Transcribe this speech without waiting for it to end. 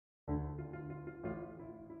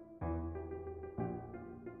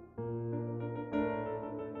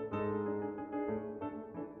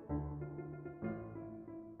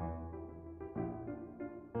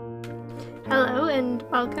Hello and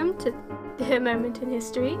welcome to the Moment in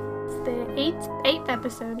History. It's the eighth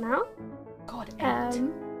episode now. God, eight. I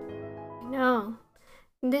know.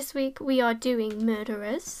 This week we are doing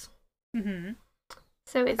murderers. Mm-hmm.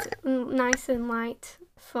 So it's a nice and light,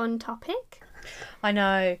 fun topic. I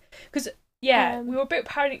know. Because, we were a bit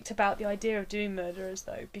panicked about the idea of doing murderers,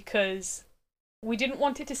 though, because we didn't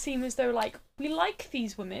want it to seem as though, we like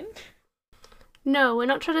these women. No, we're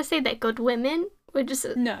not trying to say they're good women. We're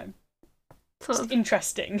just... No. Sort It's of...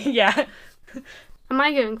 interesting, yeah. Am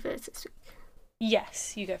I going first this week?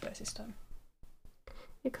 Yes, you go first this time.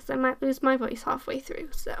 Because I might lose my voice halfway through,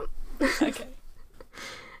 so... Okay.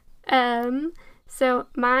 So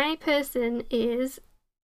my person is...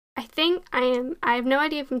 I have no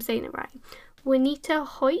idea if I'm saying it right. Juanita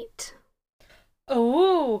Hoyt.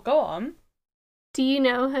 Oh, go on. Do you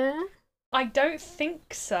know her? I don't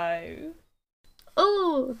think so.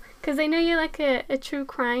 Oh, because I know you're like a true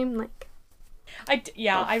crime,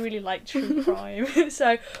 I really like true crime.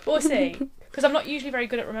 So, we'll see. Because I'm not usually very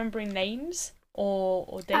good at remembering names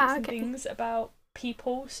or dates and things about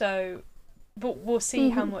people, so... But we'll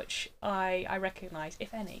see how much I recognise,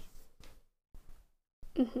 if any.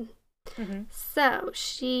 Mm-hmm. Mm-hmm. So,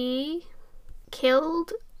 she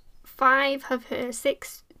killed 5 of her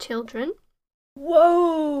 6 children.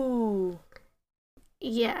 Whoa!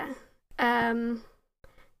 Yeah. And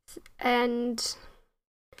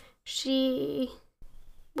she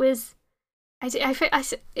was...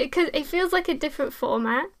 it feels like a different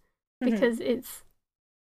format because it's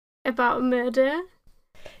about murder.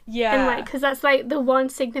 Yeah. And because that's the one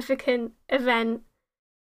significant event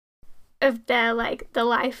of their the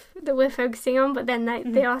life that we're focusing on, but then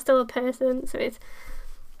they are still a person, so it's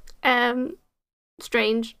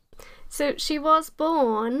strange. So she was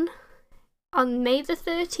born on May the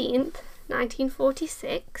 13th,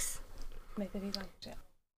 1946. May 13th, yeah.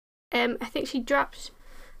 I think she dropped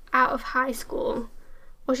out of high school,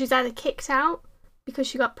 or she's either kicked out because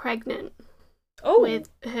she got pregnant with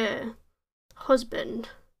her husband.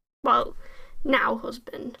 Well, now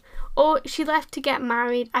husband. Or she left to get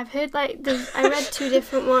married. I've heard I read 2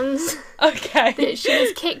 different ones. Okay. That she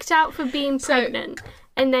was kicked out for being pregnant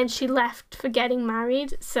and then she left for getting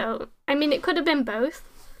married. So, I mean, it could have been both.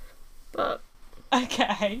 But...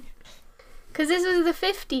 Okay. Because this was the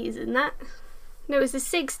 50s and that... No, it was the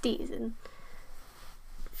 60s and...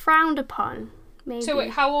 Frowned upon, maybe. So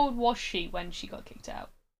wait, how old was she when she got kicked out?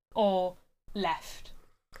 Or left?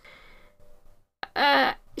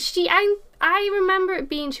 I remember it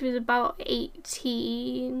being she was about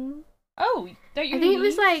 18. Oh, don't you I think it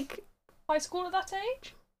was high school at that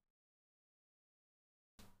age?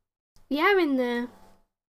 Yeah,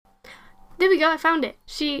 there we go, I found it.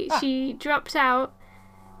 She dropped out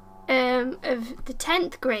of the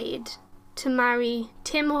 10th grade to marry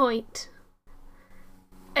Tim Hoyt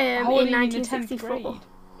in 1964.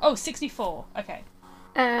 Oh, 64. Okay.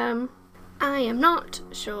 I am not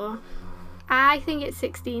sure. I think it's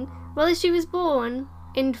 16. Well, she was born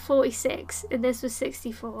in 46 and this was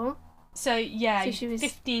 64. So, yeah, so she was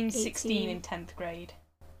 15, 18. 16 in 10th grade.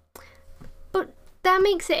 But that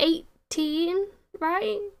makes it 18,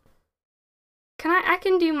 right? I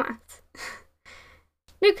can do maths.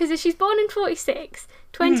 No, because if she's born in 46,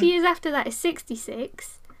 20 years after that is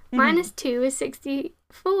 66, minus 2 is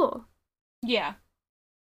 64. Yeah.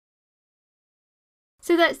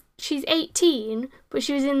 So she's 18, but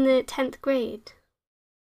she was in the 10th grade.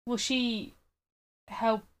 Was she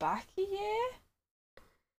held back a year?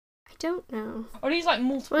 I don't know. Or are these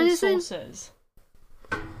multiple sources?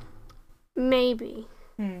 Maybe.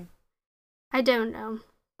 I don't know.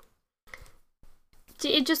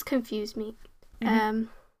 It just confused me.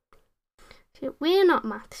 We're not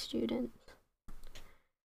math students.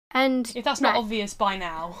 And if that's not obvious by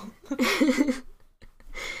now.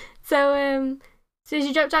 So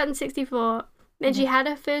she dropped out in 64. Then she had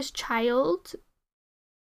her first child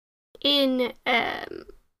in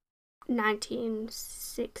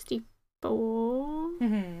 1964.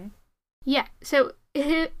 Yeah, so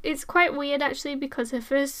it's quite weird actually because her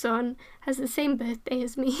first son has the same birthday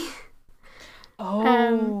as me.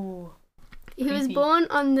 Oh. He was born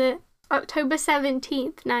on the October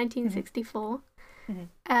 17th, 1964.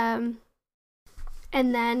 And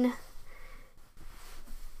then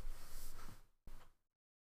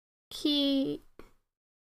he...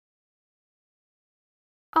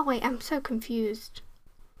 Oh wait, I'm so confused.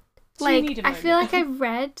 I feel like I've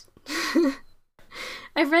read...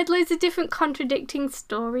 I've read loads of different contradicting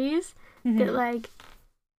stories that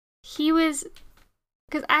he was...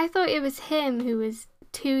 Because I thought it was him who was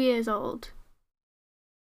 2 years old.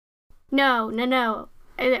 No.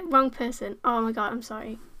 Wrong person. Oh my god, I'm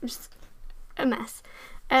sorry. a mess.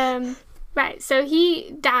 Right, so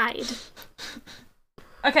he died.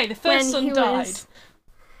 Okay, the first son died.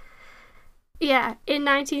 Yeah, in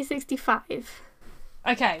 1965.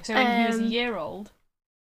 Okay, so when he was a year old.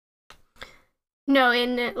 No,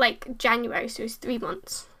 in like January, so it was 3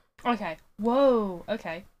 months. Okay. Whoa.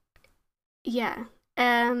 Okay. Yeah.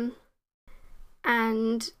 And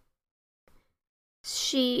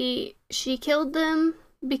she killed them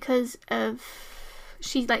because of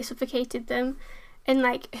she like suffocated them, and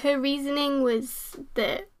like her reasoning was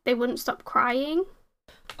that they wouldn't stop crying.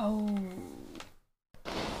 Oh.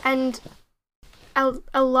 And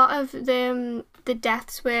a lot of the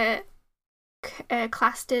deaths were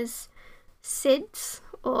classed as SIDS,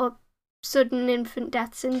 or sudden infant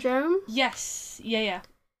death syndrome. Yes. Yeah.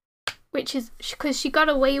 Which is because she got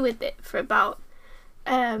away with it for about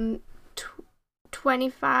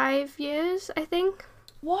 25 years, I think.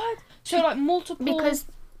 What? So like multiple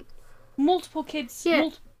kids, yeah,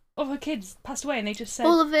 of her kids passed away, and they just said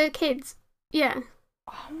all of her kids. Yeah.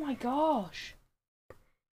 Oh my gosh.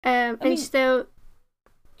 So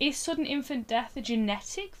is sudden infant death a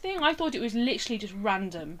genetic thing? I thought it was literally just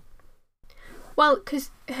random. Well,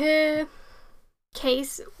 because her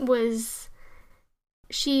case was,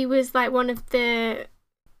 she was like one of the,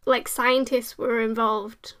 like, scientists were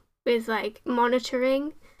involved with like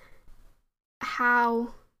monitoring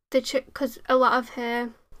how because a lot of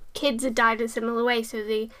her kids had died a similar way, so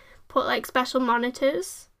they put like special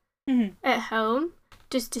monitors at home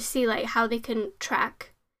just to see like how they can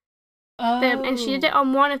track. And she did it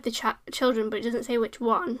on one of the children, but it doesn't say which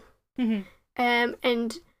one.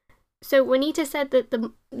 And so Juanita said that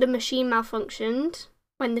the machine malfunctioned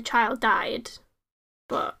when the child died,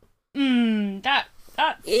 but that's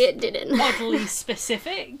it didn't. Oddly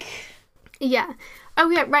specific. Yeah. Oh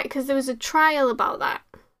yeah, right. Because there was a trial about that.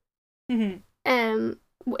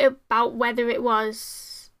 About whether it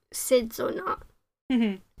was SIDS or not.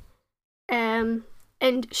 And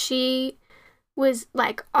she was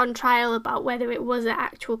like on trial about whether it was an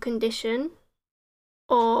actual condition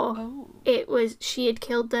or it was she had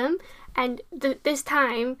killed them, and this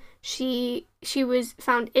time she was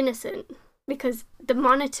found innocent because the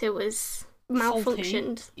monitor was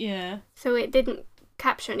malfunctioned. Faulty. Yeah. So it didn't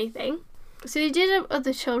capture anything. So they did have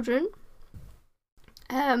other children.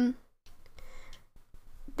 The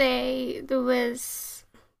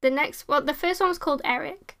first one was called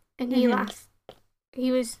Eric, and he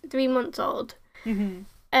was 3 months old. Then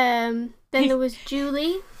there was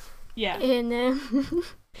Julie. Yeah. In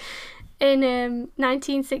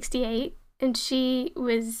 1968, and she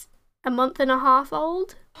was a month and a half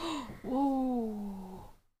old. Whoa.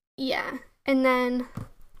 Yeah. And then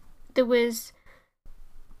there was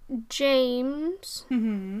James,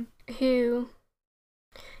 who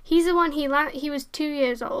he's the one he was 2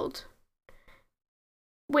 years old,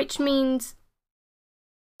 which means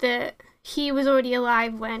that he was already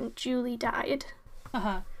alive when Julie died.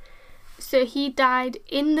 So he died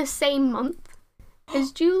in the same month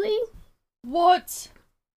as Julie. What?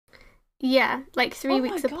 Yeah, like 3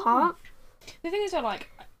 weeks apart. The thing is that like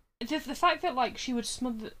the fact that like she would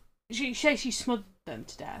she smothered them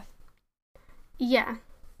to death. Yeah.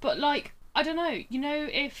 But like I don't know,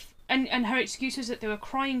 if and her excuse was that they were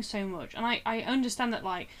crying so much, and I understand that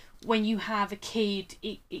like when you have a kid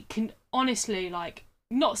it can honestly, like,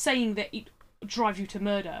 not saying that it drives you to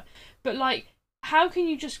murder, but like how can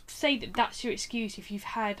you just say that that's your excuse if you've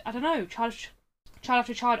had, I don't know, child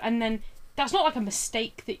after child, and then that's not like a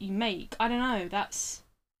mistake that you make. I don't know, that's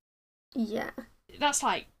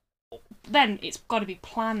like, then it's got to be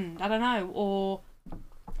planned. I don't know,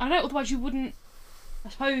 otherwise you wouldn't. I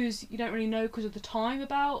suppose you don't really know because of the time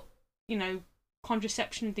about,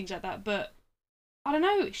 contraception and things like that, but I don't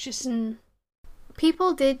know, it's just...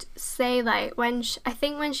 People did say, like, when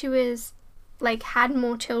she was, like, had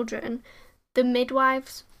more children, the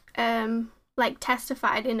midwives, like,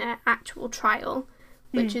 testified in an actual trial,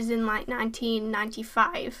 which is in, like,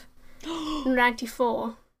 1995,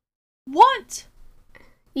 94. What?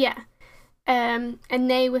 Yeah. And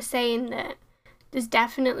they were saying that there's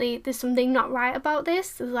something not right about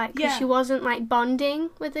this. Like, because she wasn't, like, bonding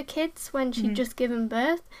with the kids when she'd just given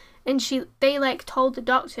birth. And they, like, told the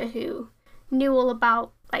doctor who knew all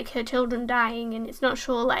about, like, her children dying, and it's not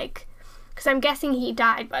sure, like... Because I'm guessing he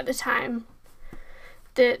died by the time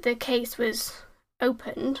the case was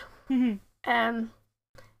opened.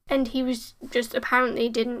 And he was just apparently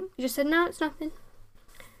just said, no, it's nothing.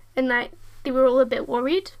 And, like, they were all a bit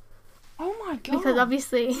worried. Oh, my God. Because,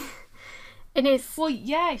 obviously... It is. Well,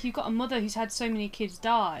 yeah, if you've got a mother who's had so many kids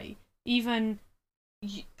die, even,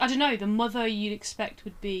 I don't know, the mother you'd expect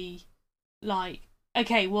would be like,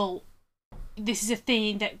 okay, well, this is a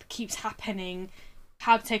thing that keeps happening,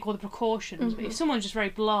 how to take all the precautions. But if someone's just very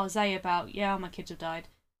blasé about, yeah, my kids have died,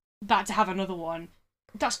 about to have another one,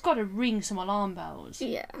 that's got to ring some alarm bells.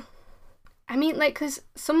 Yeah. I mean, like, because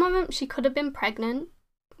some of them, she could have been pregnant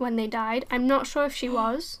when they died. I'm not sure if she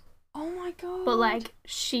was. Oh my god. But, like,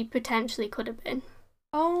 she potentially could have been.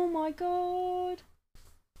 Oh my god.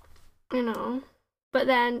 You know. But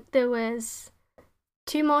then there was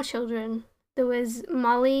 2 more children. There was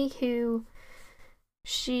Molly, who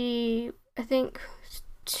I think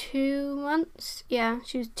 2 months. Yeah,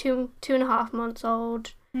 she was 2.5 months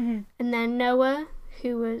old. Mm-hmm. And then Noah,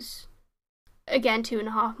 who was, again,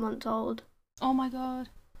 2.5 months old. Oh my god.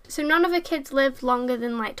 So none of her kids lived longer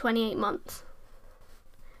than, like, 28 months.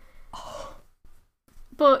 Oh.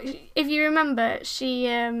 But if you remember, she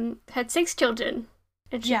had 6 children,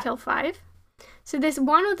 and she killed 5. So this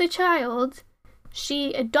one other child,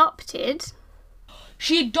 she adopted.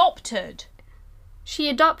 She adopted? She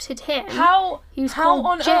adopted him. How? He was how called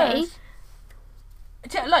on Jay.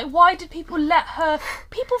 earth? Like, why did people let her...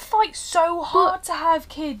 People fight so hard to have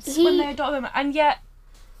kids when they adopt them, and yet...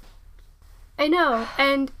 I know,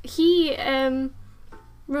 and he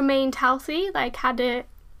remained healthy, like, had a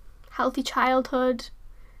healthy childhood,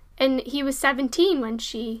 and he was 17 when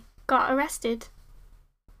she got arrested.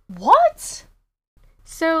 What?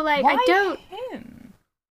 So, like, why I don't him?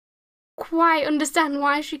 quite understand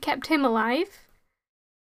why she kept him alive,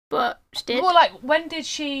 but she did. Well, like, when did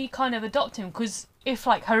she kind of adopt him? Because if,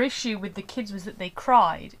 like, her issue with the kids was that they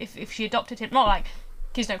cried, if she adopted him, not like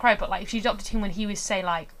kids don't cry, but like if she adopted him when he was, say,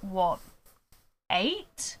 like, what,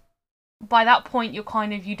 8? By that point, you're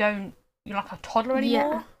like a toddler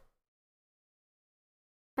anymore.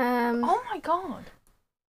 Yeah. Oh my god.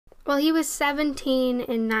 Well, he was 17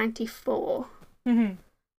 in 94. Mm-hmm.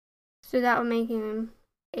 So that would make him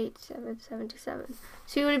 77.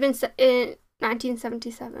 So he would have been in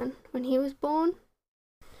 1977 when he was born.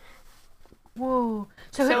 Whoa.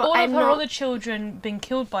 So had all of her other children been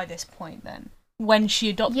killed by this point then? When she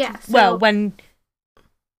adopted... Yeah. So when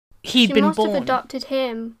he'd been born. She must have adopted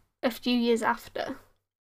him a few years after.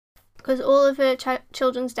 Because all of her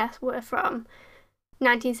children's deaths were from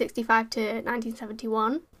 1965 to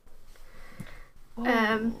 1971.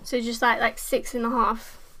 So just like 6.5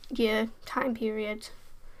 year time period,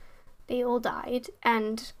 they all died,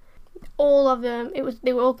 and all of them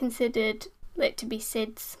they were all considered like to be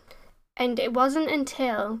SIDS, and it wasn't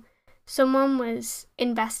until someone was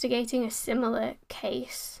investigating a similar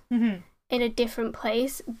case in a different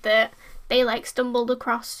place that they like stumbled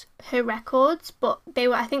across her records, but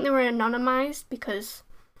I think they were anonymized because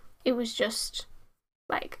it was just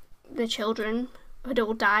like the children had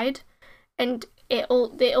all died, and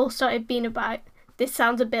they all started being about, this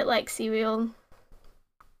sounds a bit like serial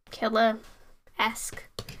killer-esque.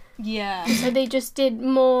 Yeah. So they just did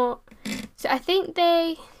more. So I think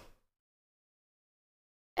they,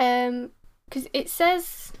 because it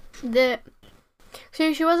says that,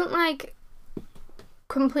 so she wasn't like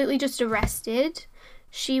completely just arrested.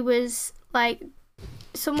 She was like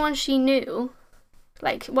someone she knew,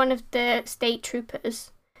 like one of the state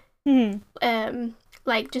troopers,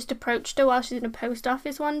 like just approached her while she was in a post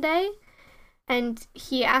office one day, and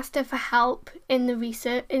he asked her for help in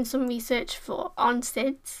some research on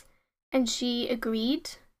SIDS, and she agreed,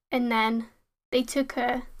 and then they took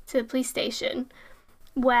her to the police station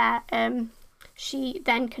where she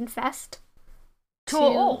then confessed to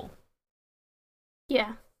all.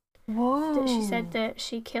 Yeah. Whoa. That she said that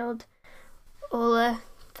she killed all her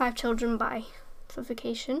 5 children by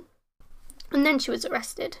suffocation, and then she was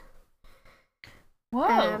arrested.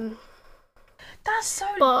 Whoa.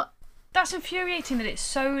 That's infuriating that it's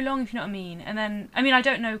so long, if you know what I mean. And then, I mean, I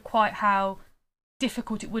don't know quite how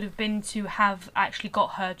difficult it would have been to have actually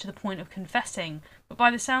got her to the point of confessing, but by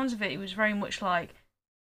the sounds of it, it was very much like,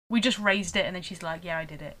 we just raised it and then she's like, yeah, I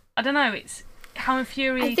did it. I don't know, it's how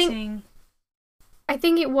infuriating. I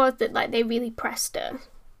think it was that like they really pressed her.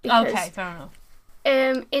 Because, okay, fair enough.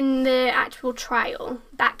 In the actual trial,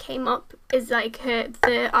 that came up as like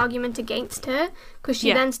the argument against her, because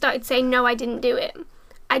she then started saying, no, I didn't do it.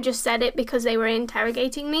 I just said it because they were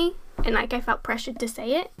interrogating me, and like I felt pressured to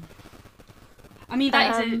say it. I mean,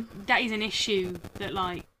 that is an issue that,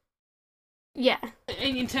 like, yeah,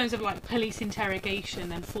 in terms of like police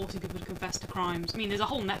interrogation and forcing people to confess to crimes. I mean, there's a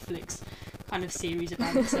whole Netflix kind of series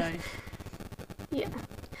about it. So yeah,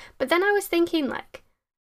 but then I was thinking, like,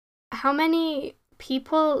 how many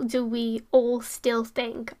people do we all still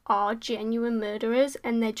think are genuine murderers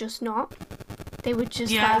and they're just not? They were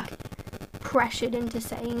just like pressured into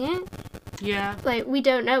saying it. Yeah. Like, we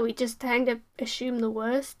don't know. We just kind of assume the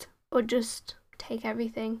worst or just take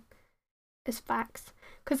everything as facts.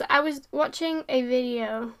 Because I was watching a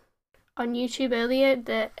video on YouTube earlier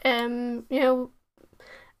that,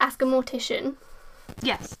 Ask a Mortician.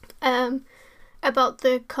 Yes. About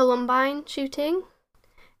the Columbine shooting.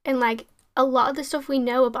 And, like, a lot of the stuff we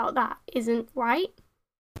know about that isn't right.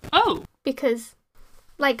 Oh. Because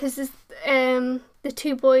the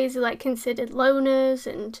two boys are, like, considered loners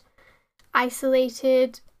and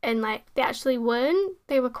isolated. And, like, they actually weren't.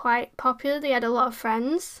 They were quite popular. They had a lot of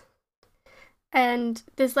friends. And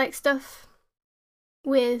there's, like, stuff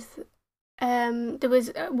with... there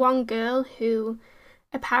was one girl who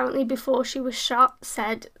apparently before she was shot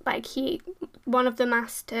said, like, one of them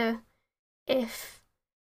asked her if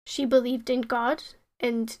she believed in God,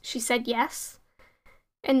 and she said yes.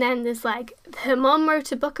 And then there's, like, her mom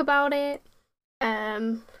wrote a book about it.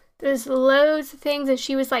 There's loads of things, and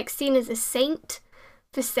she was, like, seen as a saint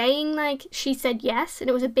for saying, like, she said yes, and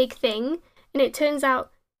it was a big thing. And it turns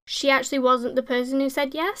out she actually wasn't the person who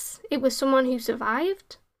said yes. It was someone who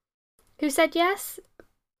survived who said yes.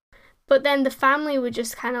 But then the family were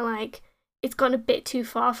just kind of like, it's gone a bit too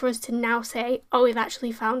far for us to now say, oh, we've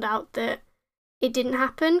actually found out that it didn't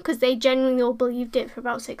happen, because they genuinely all believed it for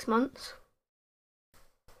about 6 months.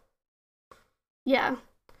 Yeah.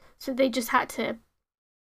 So they just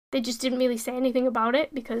didn't really say anything about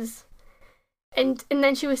it because... And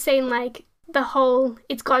then she was saying, like, the whole,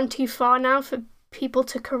 it's gone too far now for people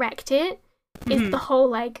to correct it, is the whole,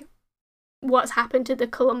 like, what's happened to the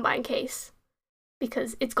Columbine case.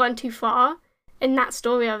 Because it's gone too far, and that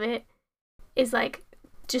story of it is, like,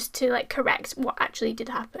 just to, like, correct what actually did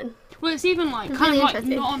happen. Well, it's even, like, kind of like,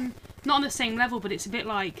 not on the same level, but it's a bit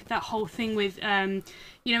like that whole thing with, in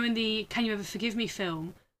the Can You Ever Forgive Me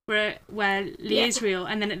film, where Lee Israel,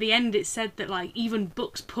 and then at the end it said that, like, even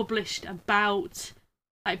books published about,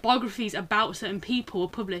 like, biographies about certain people were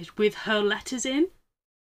published with her letters in.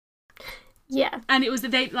 Yeah. And it was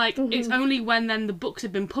that they, like, it's only when then the books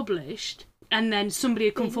had been published, and then somebody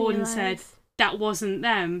had come forward and said that wasn't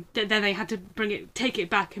them, that then they had to take it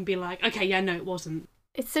back and be like, okay, yeah, no, it wasn't.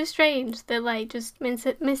 It's so strange that, like, just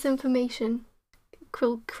misinformation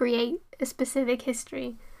will create a specific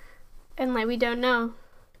history, and, like, we don't know.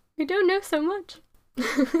 We don't know so much.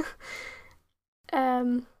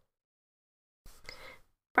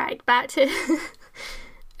 Right, back to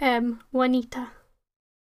Juanita.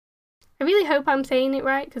 I really hope I'm saying it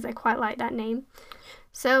right, because I quite like that name.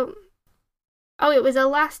 So, it was her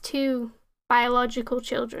last two biological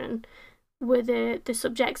children were the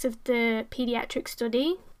subjects of the pediatric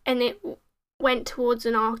study, and it went towards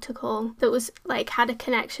an article that was, like, had a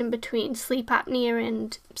connection between sleep apnea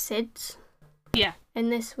and SIDS. Yeah. And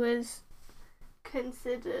this was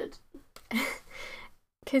considered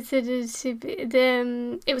to be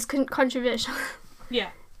it was controversial.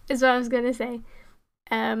 Yeah. Is what I was gonna say.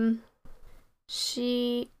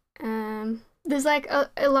 There's, like,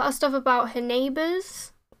 a lot of stuff about her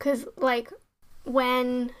neighbours, because, like,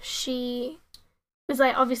 when she was,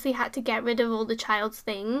 like, obviously had to get rid of all the child's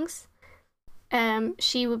things,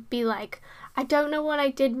 she would be like, I don't know what I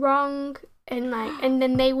did wrong, and, like, and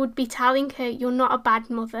then they would be telling her, you're not a bad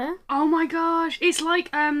mother. Oh my gosh, it's like,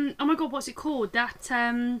 oh my god, what's it called? That,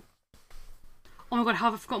 oh my god,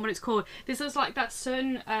 have I forgotten what it's called? This is like that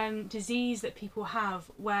certain disease that people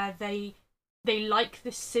have where they like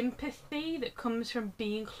the sympathy that comes from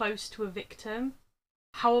being close to a victim.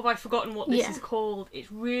 How have I forgotten what this is called?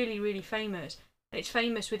 It's really, really famous. And it's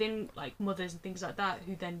famous within, like, mothers and things like that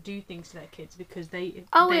who then do things to their kids because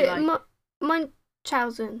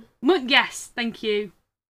Munchausen. Yes, thank you.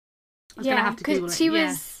 I was going to have to Google it. She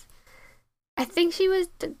was... I think she was...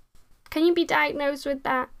 Can you be diagnosed with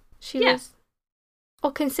that? She was...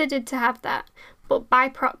 Or considered to have that. But by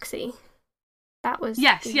proxy. That was...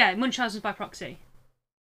 Yes, Munchausen's by proxy.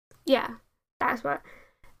 Yeah, that's what...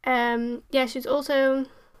 she was also...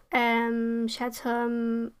 she had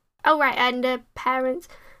some... Oh, right, and her parents...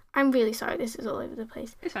 I'm really sorry, this is all over the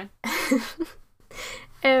place. It's fine.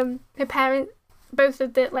 Her parents... Both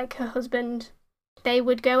of her husband, they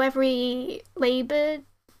would go every Labour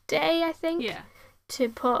Day, I think. Yeah. To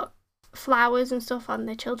put flowers and stuff on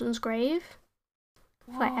their children's grave.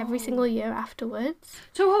 Like, every single year afterwards.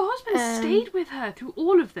 So her husband stayed with her through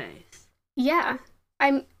all of this? Yeah.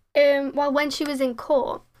 When she was in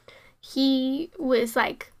court, he was,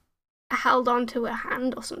 like, held onto her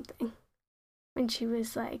hand or something. When she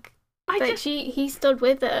was, like... he stood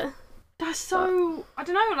with her. That's so... I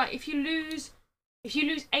don't know, like, if you lose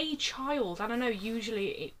a child, I don't know,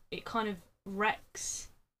 usually it kind of wrecks...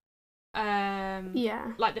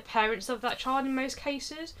 like, the parents of that child in most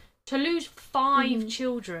cases. To lose 5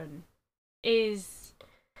 children is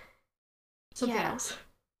something else.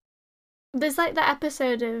 there's like that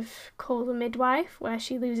episode of Call the Midwife where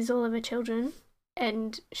she loses all of her children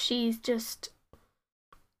and she's just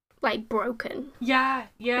like broken. Yeah.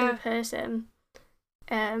 In person.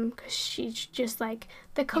 Because she's just like,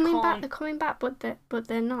 they're coming back, but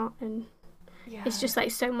they're not, and it's just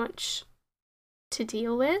like so much to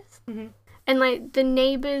deal with. Mm-hmm. And like the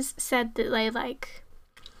neighbours said that they like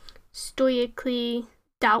stoically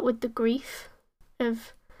dealt with the grief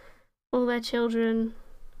of all their children.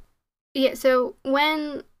 Yeah, so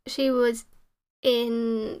when she was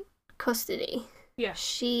in custody,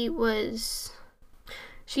 she like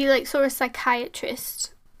saw a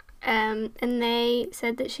psychiatrist, and they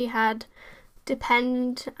said that she had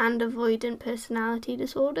dependent and avoidant personality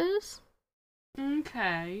disorders.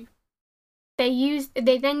 Okay.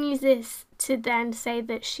 They then used this to then say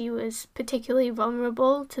that she was particularly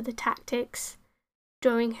vulnerable to the tactics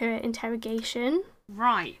during her interrogation.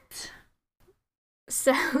 Right.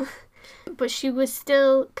 So, but she was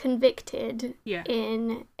still convicted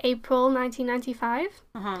in April 1995.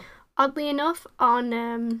 Uh-huh. Oddly enough, on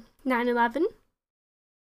 9/11.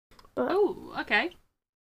 Oh, okay.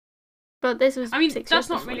 But this was. I mean, 6 that's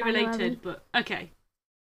years not really 9/11. related, but okay.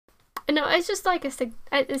 No, it's just like a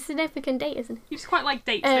significant date, isn't it? You just quite like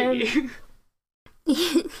dates, don't you?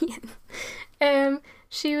 Yeah.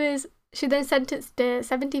 She then sentenced to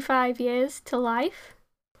 75 years to life.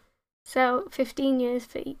 So 15 years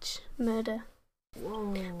for each murder.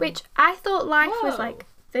 Whoa. Which I thought life was like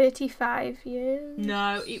 35 years.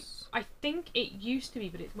 No, I think it used to be,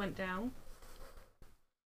 but it went down.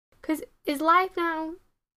 Because is life now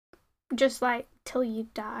just like till you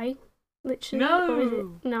die? Literally? No. Or is it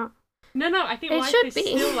not? No, I think It life should is be.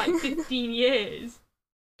 still like 15 years.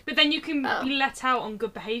 But then you can be let out on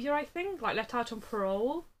good behaviour, I think. Like let out on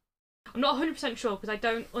parole. I'm not 100% sure because I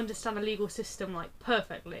don't understand the legal system like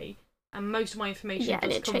perfectly. And most of my information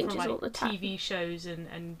does come from like TV shows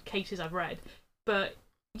and cases I've read. But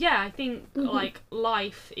yeah, I think like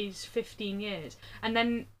life is 15 years. And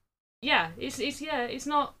then it's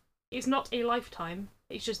not a lifetime.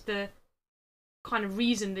 It's just the kind of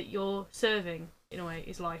reason that you're serving in a way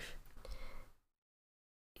is life.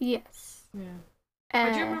 Yes. Yeah.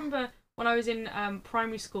 I do remember when I was in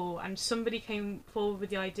primary school and somebody came forward with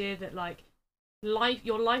the idea that like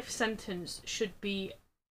your life sentence should be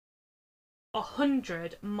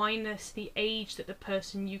 100 minus the age that the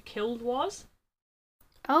person you killed was.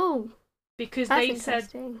 Oh. Because they said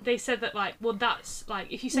that like, well, that's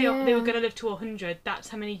like if you say they were going to live to 100, that's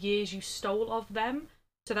how many years you stole of them.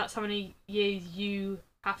 So that's how many years you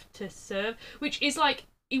have to serve, which is like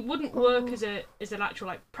it wouldn't work as an actual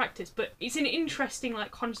like practice, but it's an interesting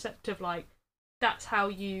like concept of like that's how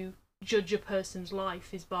you judge a person's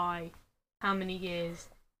life is by how many years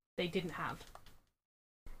they didn't have.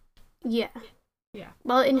 Yeah. Yeah.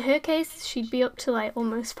 Well, in her case, she'd be up to like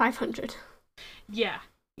almost 500. Yeah.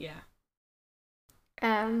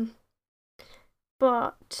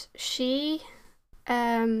 But she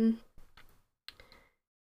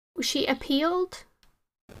appealed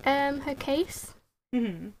her case.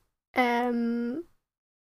 Mm-hmm.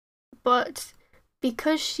 But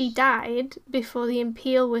because she died before the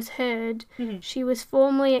appeal was heard, she was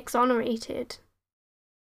formally exonerated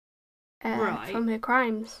from her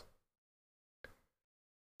crimes.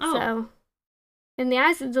 Oh. So, in the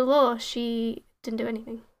eyes of the law, she didn't do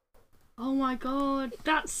anything. Oh my god,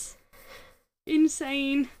 that's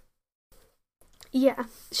insane. Yeah,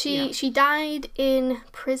 she died in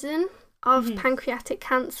prison of pancreatic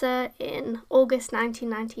cancer in August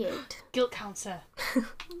 1998. Guilt cancer.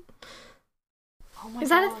 Oh my god. Is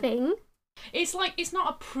that a thing? It's like, it's not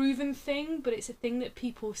a proven thing, but it's a thing that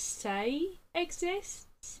people say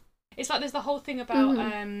exists. It's like there's the whole thing about,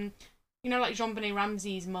 you know, like JonBenet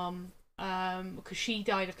Ramsey's mum, because she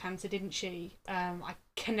died of cancer, didn't she? I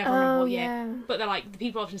can never remember what year. But they're like, the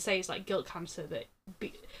people often say it's like guilt cancer.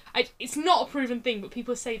 It's not a proven thing, but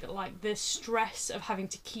people say that like the stress of having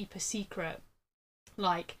to keep a secret,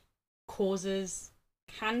 like, causes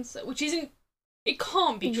cancer, which isn't, it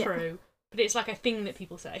can't be true, but it's like a thing that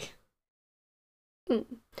people say.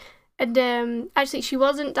 And actually, she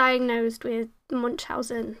wasn't diagnosed with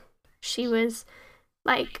Munchausen. She was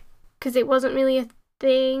like, because it wasn't really a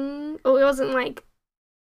thing, or it wasn't like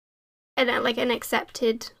an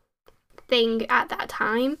accepted thing at that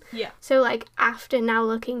time. Yeah. So like after now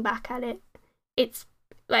looking back at it, it's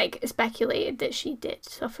like speculated that she did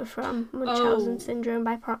suffer from Munchausen syndrome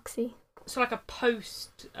by proxy. So like a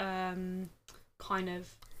post kind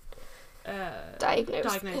of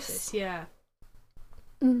diagnosis. Yeah.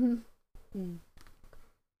 And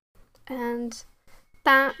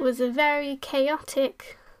that was a very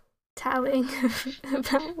chaotic telling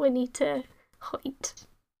about Juanita Hoyt.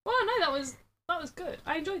 Well, no, that was good.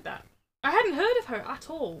 I enjoyed that. I hadn't heard of her at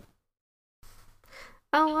all.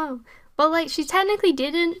 Oh wow. Well, like, she technically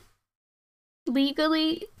didn't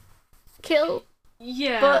legally kill.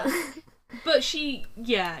 Yeah. But she,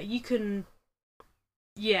 yeah, you can,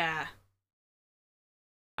 yeah.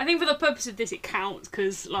 I think for the purpose of this, it counts,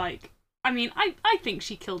 because, like, I mean, I think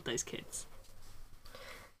she killed those kids.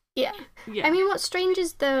 Yeah. Yeah. I mean, what's strange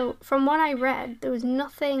is, though, from what I read, there was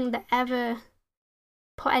nothing that ever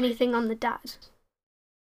put anything on the dad.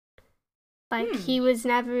 Like, he was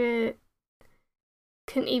never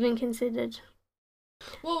even considered.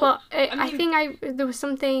 Well, but I think there was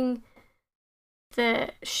something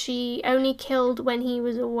that she only killed when he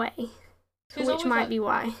was away, which might be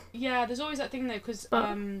why. Yeah, there's always that thing though, because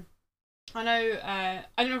I know I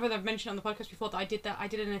don't know whether I've mentioned it on the podcast before that I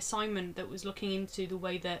did an assignment that was looking into the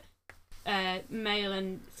way that male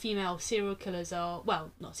and female serial killers are,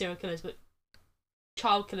 well, not serial killers, but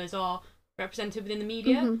child killers are represented within the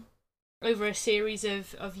media over a series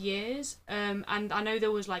of years. And I know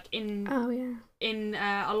there was like in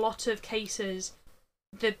a lot of cases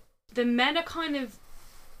the men are kind of,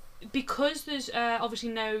 because there's obviously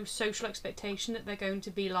no social expectation that they're going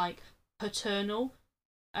to be like paternal,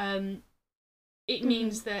 it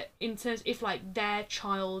means that in terms, if like their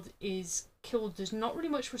child is killed, there's not really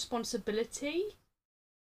much responsibility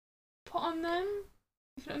put on them,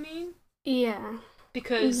 if you know what I mean? Yeah.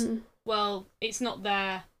 Because, well, it's not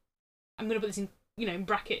their, I'm going to put this in, in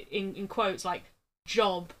bracket, in quotes, like,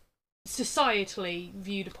 job, societally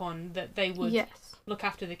viewed upon that they would look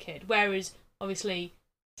after the kid. Whereas, obviously,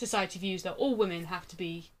 society views that all women have to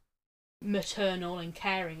be maternal and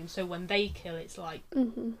caring, and so when they kill, it's like,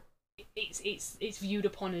 it's viewed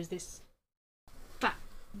upon as this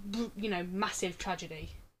massive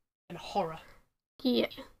tragedy and horror. Yeah.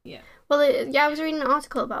 Yeah. Well, I was reading an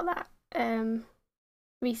article about that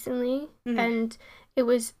recently, and it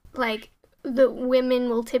was like that women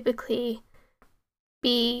will typically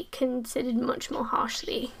be considered much more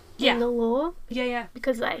harshly in the law. Yeah.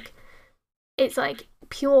 Because like it's like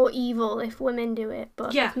pure evil if women do it,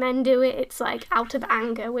 but if men do it, it's like out of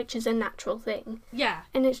anger, which is a natural thing. Yeah.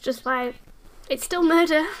 And it's just like, it's still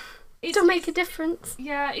murder. It don't make a difference.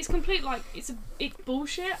 Yeah, it's complete, like, it's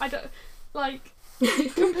bullshit. I don't, like,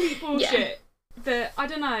 it's complete bullshit. That, I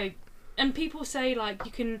don't know, and people say, like,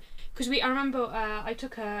 you can, because I remember I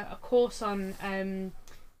took a course on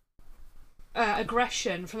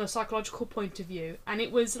aggression from a psychological point of view, and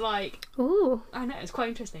it was like, ooh, I know, it's quite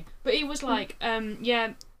interesting, but it was like,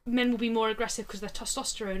 men will be more aggressive because of their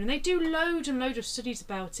testosterone, and they do loads and loads of studies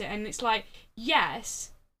about it, and it's like,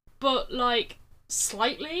 yes, but like,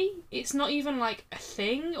 slightly, it's not even like a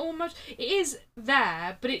thing almost. It is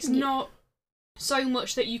there, but it's not so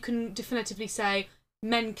much that you can definitively say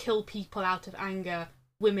men kill people out of anger,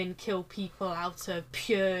 women kill people out of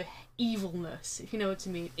pure evilness, if you know what I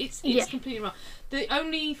mean. It's completely wrong. The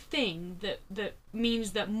only thing that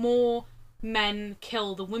means that more men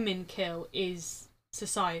kill than women kill is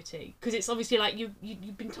society, because it's obviously like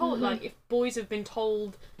you've been told, like, if boys have been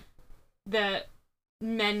told that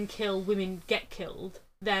men kill, women get killed,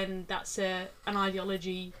 then that's an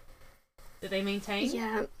ideology that they maintain.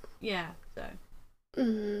 Yeah, so.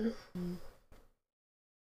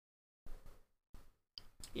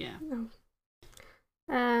 Yeah. No.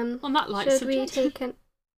 On that light should we take an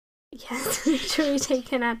should we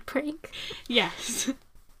take an ad break? Yes.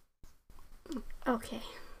 Okay.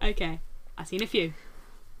 I'll see you in a few.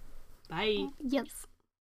 Bye. Yes.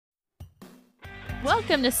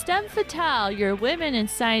 Welcome to STEM Fatale, your Women in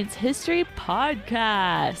Science History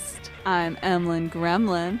podcast. I'm Emlyn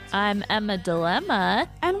Gremlin. I'm Emma Dilemma.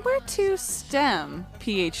 And we're two STEM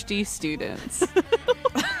PhD students.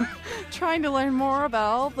 Trying to learn more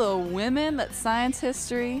about all the women that science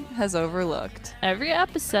history has overlooked. Every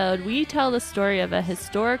episode, we tell the story of a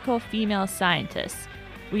historical female scientist.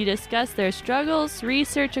 We discuss their struggles,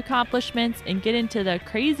 research accomplishments, and get into the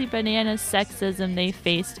crazy bananas sexism they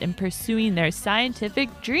faced in pursuing their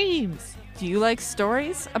scientific dreams. Do you like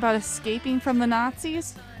stories about escaping from the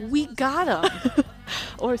Nazis? We got them.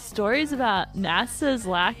 Or stories about NASA's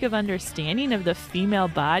lack of understanding of the female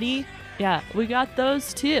body? Yeah, we got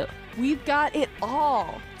those too. We've got it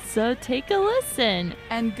all. So take a listen.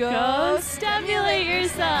 And go stimulate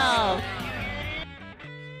yourself.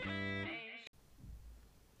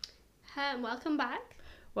 Welcome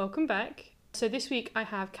back. So this week I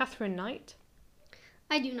have Catherine Knight.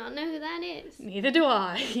 I do not know who that is. Neither do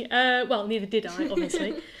I. Well, neither did I,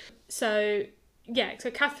 obviously. So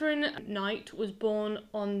Catherine Knight was born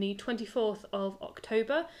on the 24th of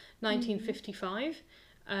October, 1955.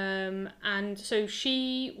 And so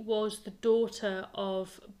she was the daughter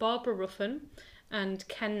of Barbara Ruffin and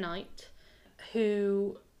Ken Knight,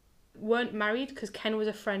 who weren't married because Ken was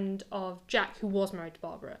a friend of Jack, who was married to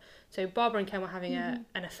Barbara. So Barbara and Ken were having an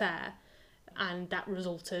affair, and that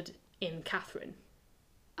resulted in Catherine.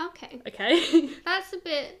 Okay. Okay. That's a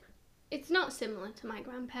bit... It's not similar to my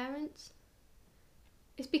grandparents.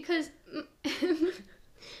 It's because...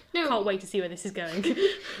 No. Can't wait to see where this is going.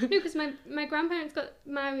 No, because my grandparents got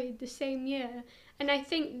married the same year, and I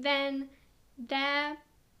think then their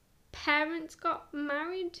parents got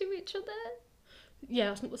married to each other. Yeah,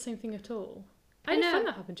 that's not the same thing at all. I I had know. a friend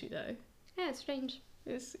that happened to, though. Yeah, it's strange.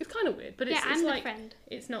 It's kind of weird, but it's, yeah, it's I'm like... the friend.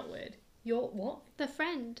 It's not weird. You're what? The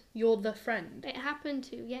friend. You're the friend. It happened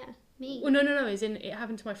to, me. Well, no. As in, it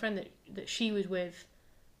happened to my friend that she was with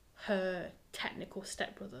her technical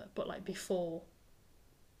stepbrother, but like before.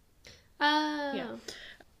 Oh.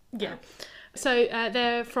 Yeah. So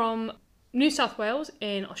they're from New South Wales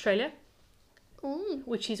in Australia, Ooh.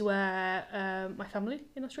 which is where my family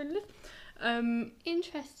in Australia live.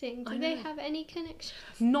 Interesting. Do they have any connections?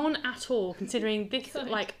 None at all, considering this. Good.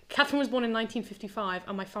 Like, Catherine was born in 1955,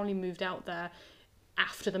 and my family moved out there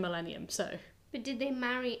after the millennium. So. But did they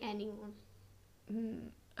marry anyone?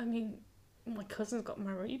 I mean, my cousins got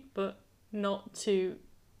married, but not to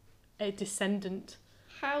a descendant.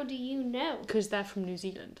 How do you know? Because they're from New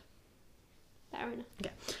Zealand. Fair enough.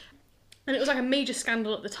 Yeah. And it was like a major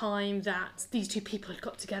scandal at the time that these two people had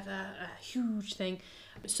got together, a huge thing.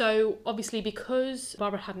 So obviously, because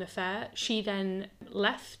Barbara had an affair, she then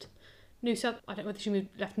left I don't know whether she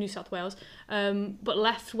left New South Wales, but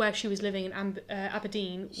left where she was living in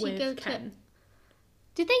Aberdeen with Ken.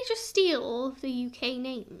 Did they just steal all of the UK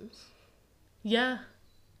names? Yeah.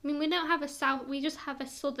 I mean, we don't have we just have a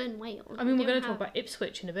Southern Wales. I mean, we're going to talk about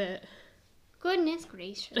Ipswich in a bit. Goodness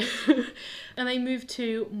gracious. And they moved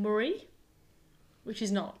to Murray, which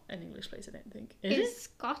is not an English place, I don't think. Is It's it?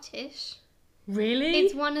 Scottish. Really?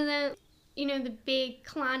 It's one of the, the big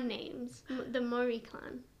clan names, the Murray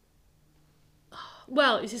clan.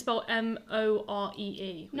 Well, it's spelled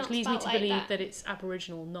Moree, which Not leads me spelled to like believe that. that it's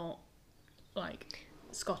Aboriginal, not like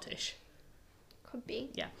Scottish. Could be.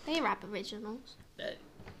 Yeah. They're Aboriginals.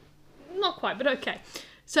 Not quite, but okay.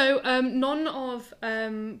 So none of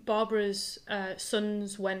Barbara's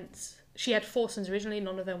sons went. She had 4 sons originally.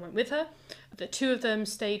 None of them went with her. The 2 of them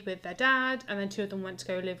stayed with their dad, and then 2 of them went to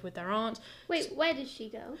go live with their aunt. Wait, where did she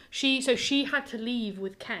go? She had to leave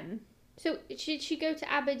with Ken. So did she go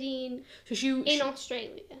to Aberdeen in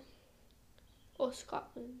Australia or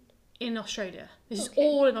Scotland? In Australia. This is Okay.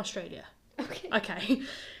 all in Australia. Okay. Okay.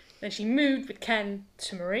 Then she moved with Ken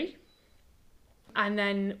to Murray. And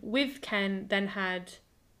then with Ken, then had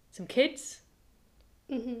some kids,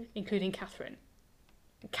 including Catherine.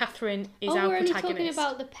 Catherine is our we're only protagonist. talking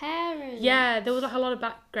about the parents. Yeah, there was like a lot of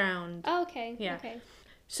background. Oh, okay. Yeah. Okay.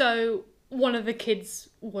 So one of the kids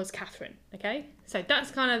was Catherine, okay? So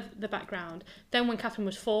that's kind of the background. Then when Catherine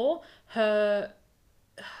was 4, I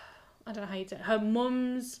don't know how you say it, her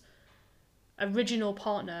mum's original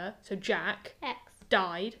partner, so Jack,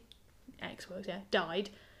 died. Ex works, yeah,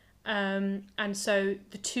 died. And so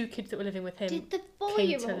the 2 kids that were living with him Did the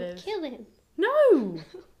came to 4-year-old live. kill him? No,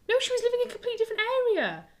 she was living in a completely different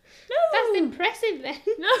area. No. That's impressive then.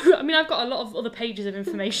 No, I mean, I've got a lot of other pages of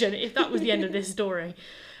information if that was the end of this story.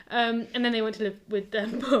 And then they went to live with their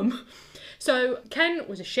mum. So Ken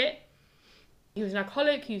was a shit. He was an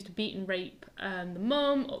alcoholic. He used to beat and rape the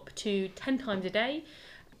mum up to 10 times a day.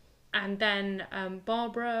 And then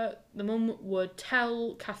Barbara, the mum, would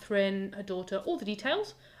tell Catherine, her daughter, all the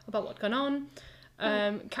details about what had gone on.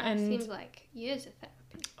 That seems like years of therapy.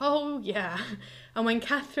 Oh, yeah. And when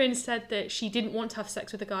Catherine said that she didn't want to have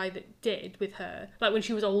sex with the guy that did with her, like when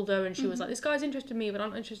she was older and she was like, this guy's interested in me, but I'm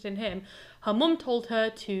not interested in him, her mum told her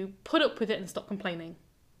to put up with it and stop complaining.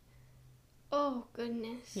 Oh,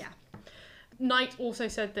 goodness. Yeah. Knight also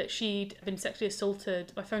said that she'd been sexually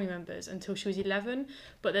assaulted by family members until she was 11,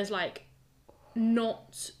 but there's like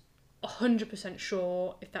not 100%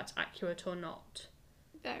 sure if that's accurate or not.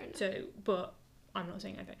 Fair enough. So, but I'm not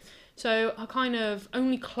saying anything. So her kind of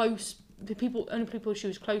only people she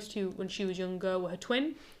was close to when she was younger were her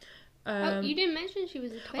twin. You didn't mention she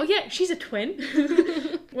was a twin. Oh yeah, she's a twin.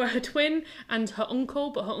 Were her twin and her uncle,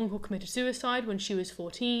 but her uncle committed suicide when she was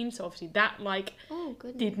 14. So obviously that Oh,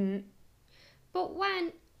 goodness. didn't. But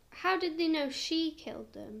how did they know she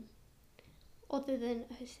killed them, other than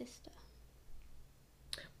her sister?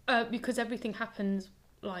 Because everything happens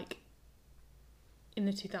in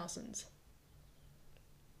the 2000s.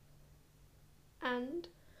 And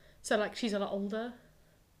So she's a lot older.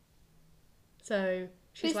 So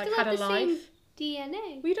she's they had still a have the same life.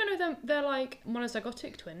 DNA. Well, you don't know them. They're like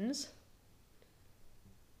monozygotic twins.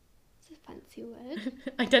 It's a fancy word.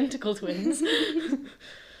 Identical twins.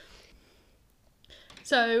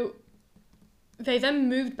 So they then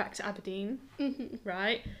moved back to Aberdeen,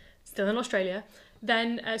 right? Still in Australia.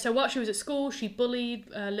 Then, so while she was at school, she bullied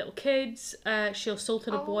little kids. She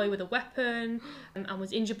assaulted a boy with a weapon and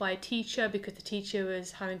was injured by a teacher because the teacher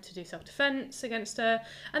was having to do self-defense against her.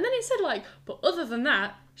 And then it said, like, but other than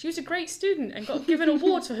that, she was a great student and got given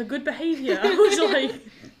awards for her good behaviour. I was like,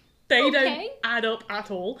 they don't add up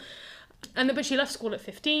at all. But she left school at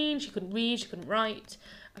 15. She couldn't read, she couldn't write,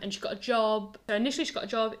 and she got a job. So initially, she got a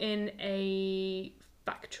job in a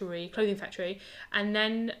clothing factory, and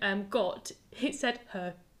then it said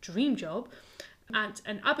her dream job at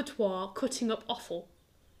an abattoir cutting up offal.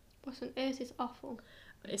 What on earth is offal?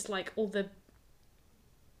 It's like all the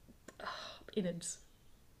innards.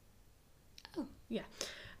 Oh. Yeah.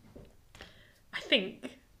 I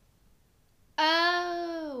think.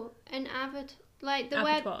 Oh, an abattoir. Like the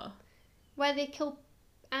abattoir. Where they kill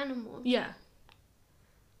animals. Yeah.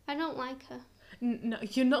 I don't like her. No,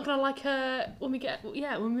 you're not going to like her when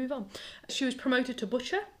we'll move on. She was promoted to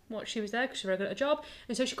butcher while she was there because she was very good at a job.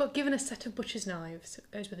 And so she got given a set of butcher's knives. It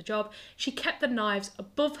goes with the job. She kept the knives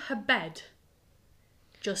above her bed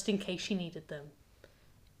just in case she needed them.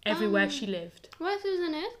 Everywhere she lived. What if there was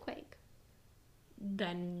an earthquake?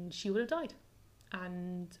 Then she would have died.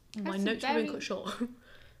 And my notes have been cut short.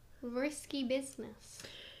 Risky business.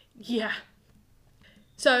 Yeah.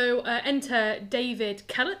 So enter David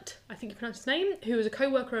Kellett, I think you pronounce his name, who was a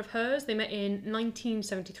co-worker of hers. They met in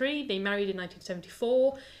 1973. They married in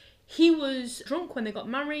 1974. He was drunk when they got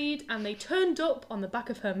married, and they turned up on the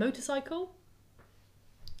back of her motorcycle.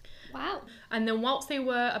 Wow. And then whilst they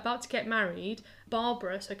were about to get married,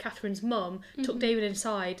 Barbara, so Catherine's mum, took David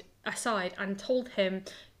aside and told him,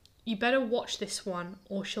 "You better watch this one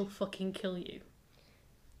or she'll fucking kill you."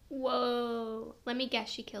 Whoa. Let me guess,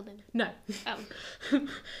 she killed him. No. Oh.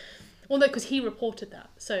 Well, no, because he reported that.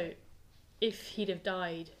 So if he'd have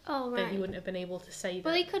died, then he wouldn't have been able to say that.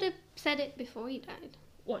 Well, he could have said it before he died.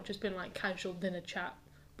 What, just been like casual dinner chat?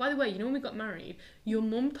 By the way, you know when we got married, your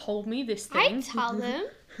mum told me this thing. I tell them.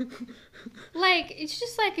 Like, it's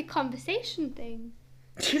just like a conversation thing.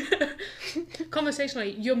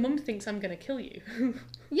 Conversationally, your mum thinks I'm going to kill you.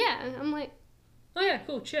 Yeah, I'm like... Oh yeah,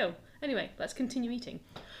 cool, chill. Anyway, let's continue eating.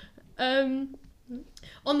 On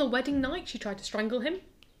the wedding night, she tried to strangle him.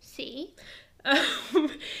 See?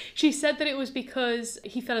 She said that it was because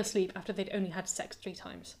he fell asleep after they'd only had sex 3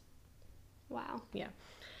 times. Wow. Yeah.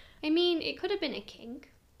 I mean, it could have been a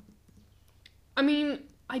kink. I mean,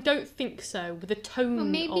 I don't think so, with the tone Well,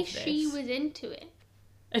 maybe of this. she was into it.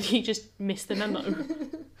 And he just missed the memo.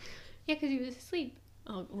 Yeah, because he was asleep.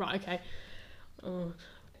 Oh, right, okay.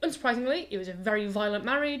 Unsurprisingly, it was a very violent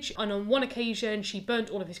marriage, and on one occasion she burnt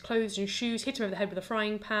all of his clothes and shoes, hit him over the head with a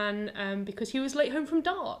frying pan because he was late home from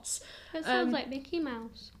darts. That sounds like Mickey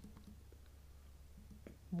Mouse.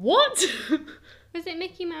 What? Was it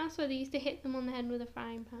Mickey Mouse where they used to hit them on the head with a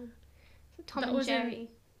frying pan? Tom and Jerry.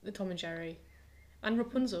 The Tom and Jerry. And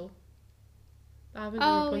Rapunzel. That happens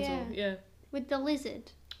Oh, with Rapunzel, yeah. With the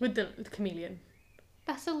lizard. With the chameleon.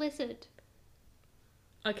 That's a lizard.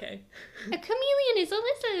 Okay. A chameleon is a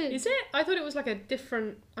lizard. Is it? I thought it was like a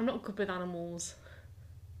different... I'm not good with animals.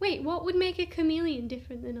 Wait, what would make a chameleon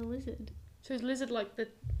different than a lizard? So is lizard like the...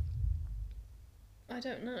 I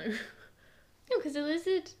don't know. No, because a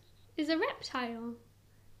lizard is a reptile.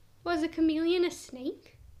 Was a chameleon a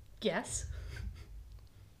snake? Yes.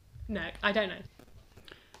 No, I don't know.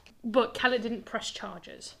 But Kellett didn't press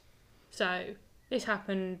charges. So this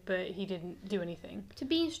happened, but he didn't do anything. To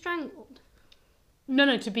being strangled?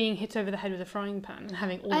 No, to being hit over the head with a frying pan and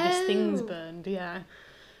having all of his things burned, yeah.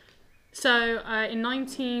 So in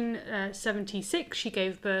 1976, she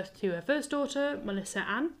gave birth to her first daughter, Melissa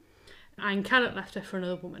Ann, and Kellett left her for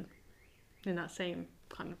another woman in that same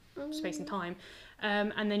kind of space and time.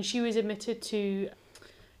 And then she was admitted to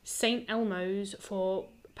St. Elmo's for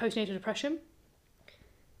postnatal depression.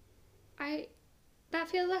 That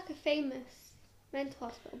feels like a famous mental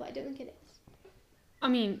hospital, but I don't think it is. I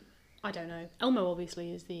mean, I don't know. Elmo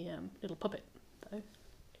obviously is the little puppet, though.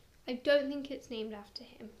 I don't think it's named after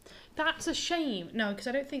him. That's a shame. No, because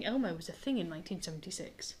I don't think Elmo was a thing in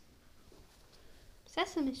 1976.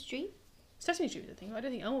 Sesame Street? Sesame Street was a thing, but I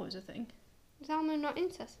don't think Elmo was a thing. Is Elmo not in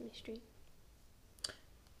Sesame Street?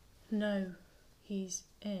 No, he's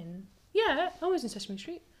in... Yeah, Elmo's in Sesame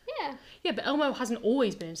Street. Yeah. Yeah, but Elmo hasn't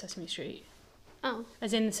always been in Sesame Street. Oh.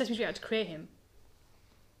 As in, Sesame Street had to create him.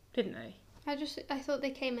 Didn't they? I thought they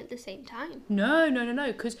came at the same time. No,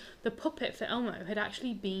 because the puppet for Elmo had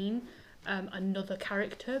actually been another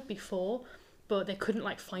character before, but they couldn't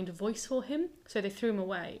like find a voice for him, so they threw him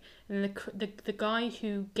away. And then the guy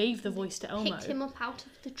who gave the voice to Elmo picked him up out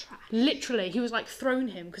of the trash. Literally, he was like thrown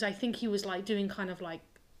him, because I think he was like doing kind of like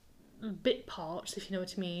bit parts, if you know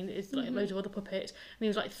what I mean. It's like loads of other puppets, and he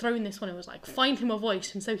was like throwing this one and was like, find him a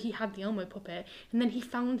voice, and so he had the Elmo puppet, and then he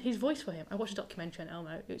found his voice for him. I watched a documentary on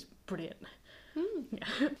Elmo. It was brilliant.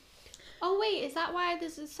 Yeah. Oh wait, is that why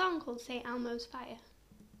there's a song called St. Elmo's Fire?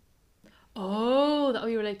 Oh, that'll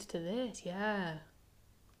be related to this, yeah.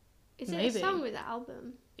 Is it Maybe. a song with the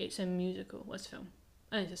album? It's a musical. What's a film?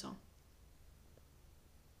 And it's a song.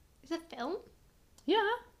 Is it a film? Yeah.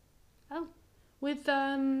 Oh. With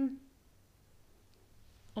oh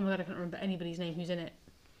my god, I can't remember anybody's name who's in it.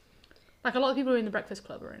 Like a lot of people who are in the Breakfast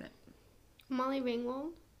Club are in it. Molly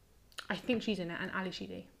Ringwald? I think she's in it, and Ali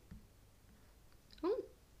Sheedy. Oh.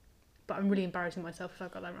 But I'm really embarrassing myself if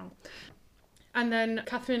I've got that wrong. And then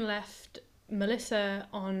Catherine left Melissa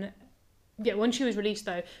on... Yeah, when she was released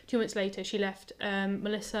though, 2 months later, she left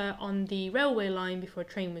Melissa on the railway line before a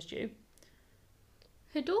train was due.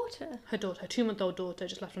 Her daughter? Her daughter, her 2-month-old daughter,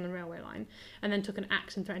 just left on the railway line, and then took an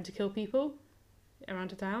axe and threatened to kill people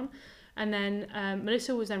around the town. And then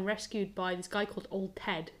Melissa was then rescued by this guy called Old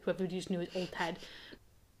Ted, who everybody just knew as Old Ted.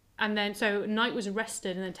 And then, so Knight was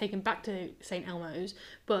arrested and then taken back to St. Elmo's,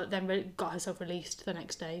 but then got herself released the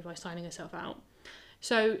next day by signing herself out.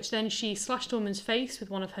 So then she slashed a woman's face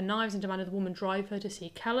with one of her knives and demanded the woman drive her to see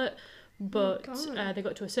Kellett. But they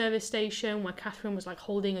got to a service station where Catherine was like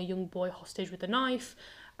holding a young boy hostage with a knife,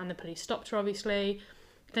 and the police stopped her, obviously.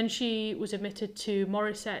 Then she was admitted to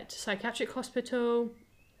Morisset Psychiatric Hospital,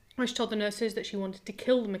 where she told the nurses that she wanted to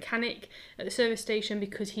kill the mechanic at the service station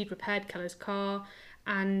because he'd repaired Keller's car,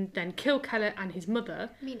 and then kill Keller and his mother.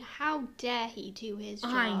 I mean, how dare he do his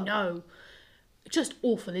job? I know. Just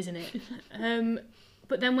awful, isn't it?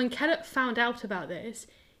 But then when Keller found out about this,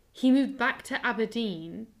 he moved back to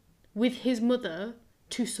Aberdeen with his mother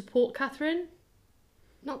to support Catherine.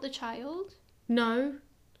 Not the child? No.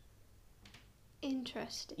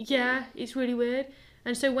 Interesting. Yeah, it's really weird.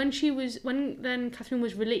 And so when then Catherine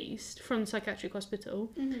was released from the psychiatric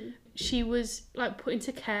hospital, she was like put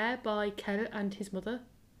into care by Keller and his mother,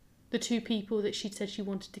 the two people that she'd said she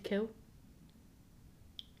wanted to kill.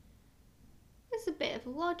 There's a bit of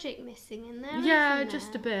logic missing in there. Yeah, isn't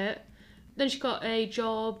just there? a bit. Then she got a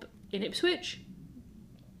job in Ipswich,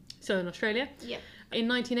 so in Australia. Yep. In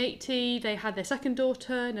 1980, they had their second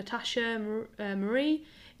daughter, Natasha Marie.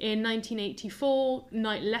 In 1984,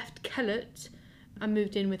 Knight left Kellett and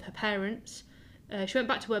moved in with her parents. She went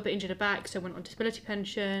back to work but injured her back, so went on disability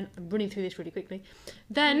pension. I'm running through this really quickly.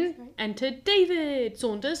 Then entered David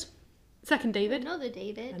Saunders, second David. Another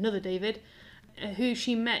David. Who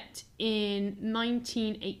she met in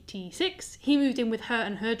 1986. He moved in with her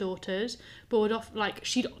and her daughters, but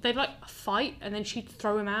they'd like fight and then she'd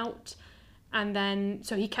throw him out, and then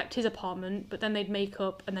so he kept his apartment, but then they'd make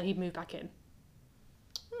up and then he'd move back in.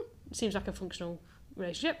 Seems like a functional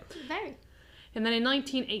relationship. Very. And then in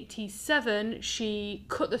 1987, she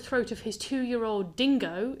cut the throat of his 2-year-old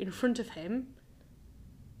dingo in front of him.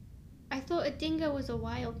 I thought a dingo was a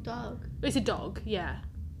wild dog. It's a dog, yeah.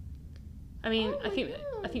 I mean, Oh I think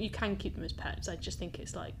my you can keep them as pets. I just think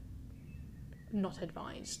it's like not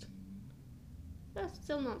advised. That's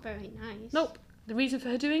still not very nice. Nope. The reason for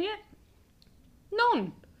her doing it?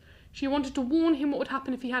 None. She wanted to warn him what would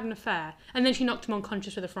happen if he had an affair, and then she knocked him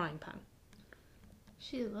unconscious with a frying pan.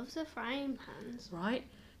 She loves her frying pans. Right.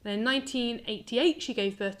 Then in 1988, she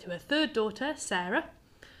gave birth to her third daughter, Sarah.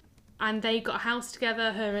 And they got a house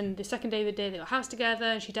together, her and the second David did, they got a house together,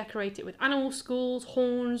 and she decorated it with animal skulls,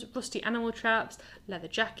 horns, rusty animal traps, leather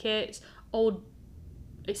jackets,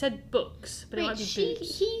 it said books, but it might be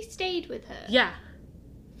boots. He stayed with her? Yeah.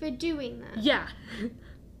 For doing that? Yeah.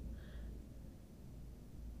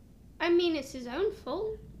 I mean, it's his own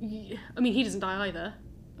fault. Yeah. I mean, he doesn't die either.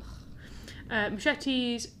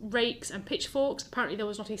 Machetes, rakes, and pitchforks. Apparently there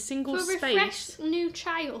was not a single For a space. refreshed new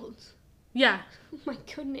child. Yeah. Oh my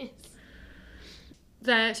goodness.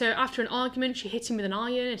 So after an argument, she hit him with an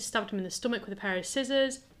iron and stabbed him in the stomach with a pair of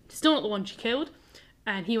scissors. Still not the one she killed,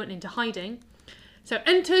 and he went into hiding. So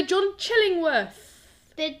enter John Chillingworth.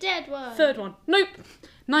 The dead one. Third one. Nope.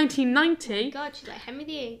 1990. God, she's like Henry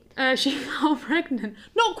VIII. She got pregnant.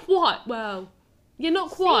 Not quite. Well, yeah, not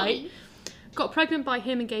quite. See? Got pregnant by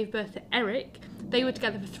him and gave birth to Eric. They were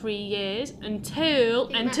together for 3 years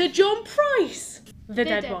until enter John Price. The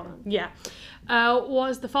dead one. Yeah.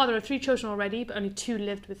 Was the father of 3 children already, but only 2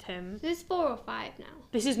 lived with him. So this is 4 or 5 now.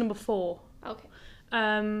 This is number 4.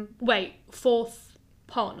 Okay. Wait, 4th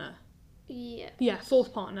partner. Yeah. Yeah,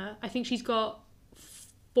 4th partner. I think she's got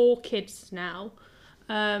 4 kids now,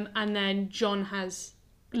 and then John has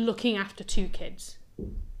looking after 2 kids.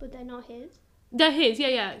 But they're not his? They're his,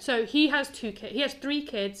 yeah. So he has 2 kids. He has 3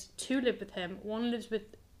 kids, 2 live with him, 1 lives with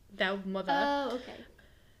their mother. Oh, okay.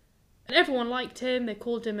 And everyone liked him, they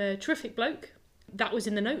called him a terrific bloke. That was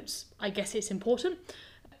in the notes. I guess it's important.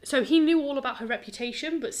 So he knew all about her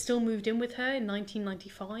reputation, but still moved in with her in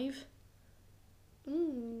 1995.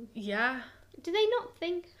 Yeah. Do they not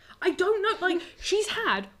think? I don't know. Like, she's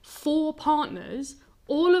had 4 partners,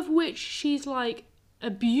 all of which she's, like,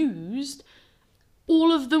 abused.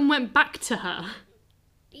 All of them went back to her.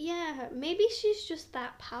 Yeah, maybe she's just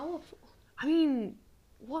that powerful. I mean,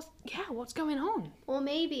 what's going on? Or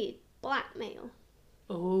maybe blackmail.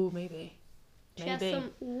 Oh, maybe. She has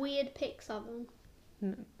some weird pics of him.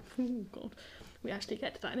 Oh, God. We actually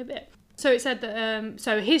get to that in a bit. So it said that,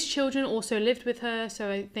 so his children also lived with her.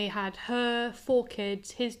 So they had her 4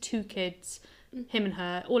 kids, his 2 kids, him and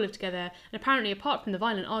her, all lived together. And apparently, apart from the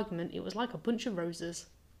violent argument, it was like a bunch of roses.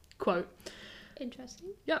 Quote.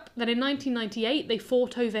 Interesting. Yep. Then in 1998, they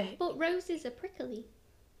fought over... But roses are prickly.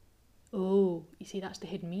 Oh, you see, that's the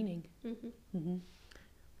hidden meaning. Like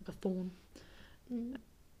a thorn.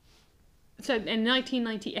 So in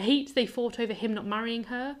 1998, they fought over him not marrying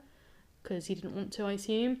her, because he didn't want to, I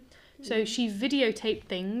assume. So she videotaped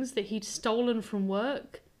things that he'd stolen from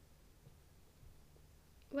work.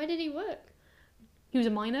 Where did he work? He was a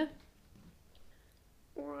miner.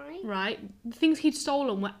 Right. The things he'd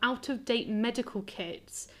stolen were out-of-date medical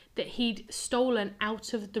kits that he'd stolen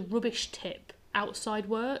out of the rubbish tip outside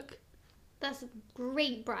work. That's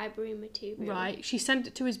great bribery material. Right. She sent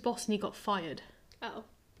it to his boss and he got fired. Oh.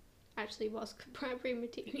 Actually was bribery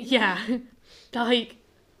material. Yeah. Like...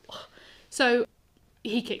 So,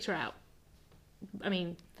 he kicked her out. I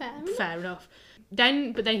mean, fair enough.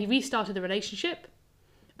 But then he restarted the relationship.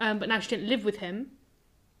 But now she didn't live with him.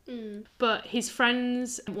 But his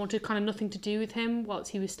friends wanted kind of nothing to do with him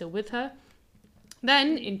whilst he was still with her.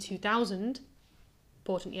 Then, in 2000,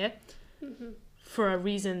 important year, for a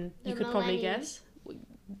reason you could probably guess,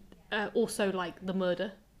 also like the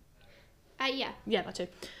murder. Yeah. Yeah, that too.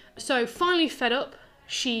 So, finally fed up,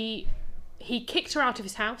 he kicked her out of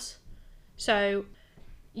his house. So,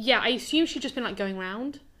 yeah, I assume she'd just been like going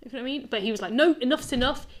round, if you know what I mean. But he was like, no, enough's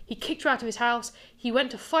enough. He kicked her out of his house. He went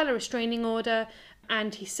to file a restraining order.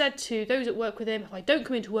 And he said to those that work with him, if I don't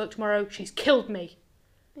come into work tomorrow, she's killed me.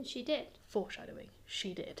 And she did. Foreshadowing.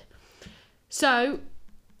 She did. So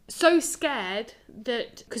scared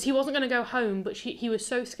that... Because he wasn't going to go home, but he was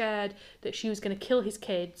so scared that she was going to kill his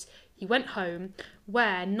kids. He went home,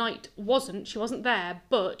 where Knight wasn't. She wasn't there,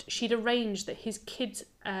 but she'd arranged that his kids,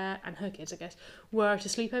 and her kids, I guess, were to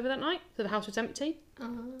sleep over that night, so the house was empty.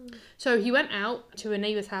 So he went out to a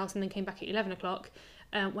neighbour's house and then came back at 11 o'clock,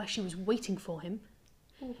 where she was waiting for him.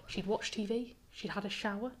 She'd watched TV, she'd had a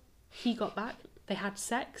shower, he got back, they had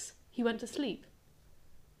sex, he went to sleep.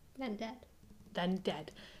 Then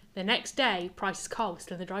dead. The next day, Price's car was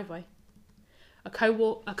still in the driveway. A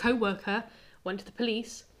co-worker went to the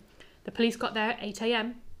police. The police got there at 8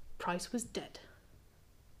 a.m. Price was dead.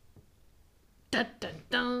 Dun, dun,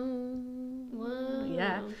 dun. Whoa.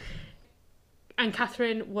 Yeah. And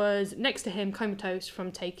Catherine was next to him, comatose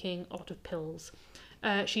from taking a lot of pills.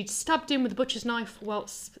 She'd stabbed him with a butcher's knife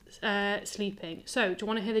whilst sleeping. So, do you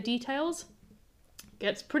want to hear the details?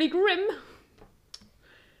 Gets pretty grim.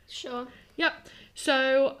 Sure. Yep.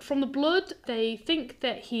 So, from the blood, they think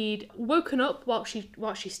that he'd woken up while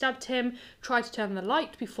she stabbed him, tried to turn on the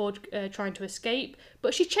light before trying to escape,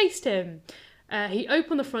 but she chased him. He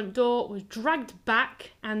opened the front door, was dragged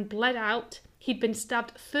back and bled out. He'd been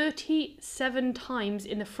stabbed 37 times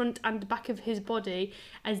in the front and back of his body,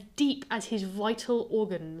 as deep as his vital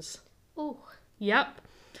organs. Oh. Yep.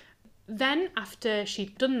 Then, after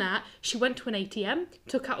she'd done that, she went to an ATM,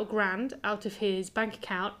 took out $1,000 out of his bank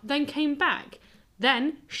account, then came back.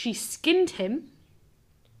 Then, she skinned him.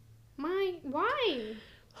 Why?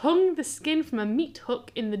 Hung the skin from a meat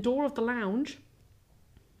hook in the door of the lounge.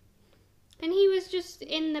 And he was just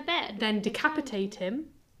in the bed. Then decapitated him.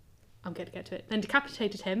 I'm going to get to it. Then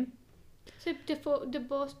decapitated him. So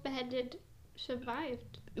divorced, beheaded,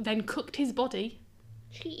 survived. Then cooked his body.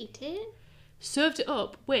 She ate it? Served it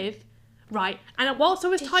up with... Right, and whilst I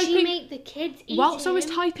was typing... Did she make the kids eat Whilst I was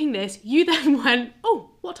typing this, you then went,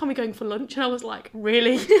 oh, what time are we going for lunch? And I was like,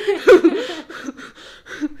 really?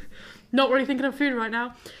 Not really thinking of food right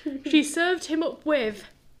now. She served him up with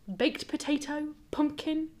baked potato,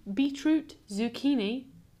 pumpkin, beetroot, zucchini,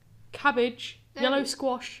 cabbage, yellow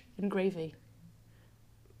squash, and gravy.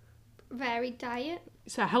 Varied diet.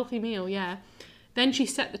 It's a healthy meal, yeah. Then she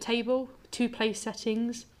set the table, 2 place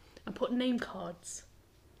settings, and put name cards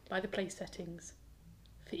by the place settings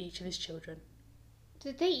for each of his children.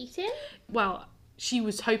 Did they eat it? Well, she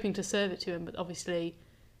was hoping to serve it to him, but obviously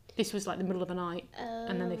this was like the middle of the night,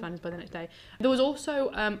 and then they found his body the next day. There was also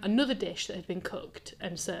another dish that had been cooked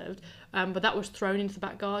and served, but that was thrown into the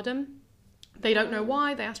back garden. They don't know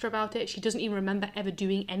why. They asked her about it. She doesn't even remember ever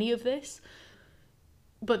doing any of this.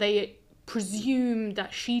 But they presume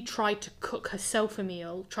that she tried to cook herself a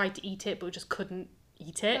meal, tried to eat it, but just couldn't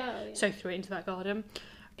eat it, so threw it into that garden.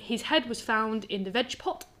 His head was found in the veg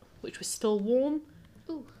pot, which was still warm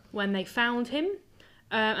when they found him.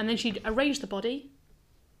 And then she'd arranged the body,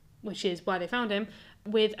 which is why they found him,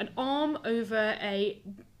 with an arm over an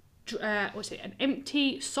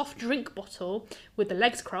empty soft drink bottle with the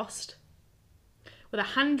legs crossed, with a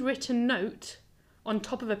handwritten note on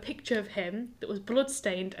top of a picture of him that was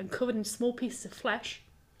blood-stained and covered in small pieces of flesh.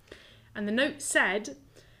 And the note said,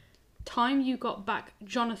 "Time you got back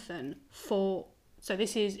Jonathan for," so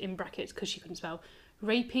this is in brackets because she couldn't spell,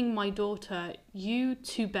 "raping my daughter, you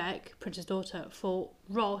to Beck, Prince's daughter, for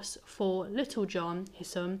Ross, for Little John, his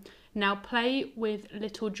son. Now play with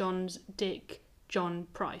Little John's dick, John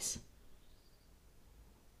Price."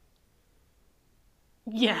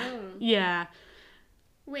 Yeah.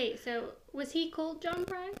 Wait, so was he called John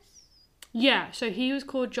Price? Yeah, so he was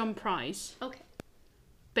called John Price. Okay.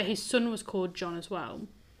 But his son was called John as well.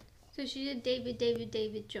 So she did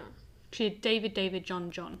David, John. She did David,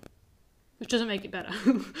 John. Which doesn't make it better.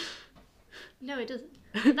 No, it doesn't.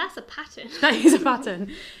 But that's a pattern. That is a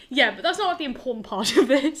pattern. Yeah, but that's not the important part of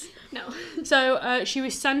this. No. So she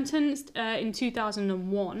was sentenced in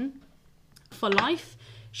 2001 for life.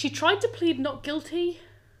 She tried to plead not guilty.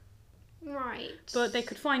 Right. But they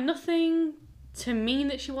could find nothing to mean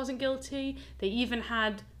that she wasn't guilty. They even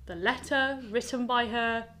had the letter written by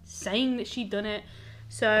her saying that she'd done it.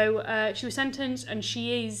 So she was sentenced and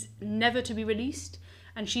she is never to be released.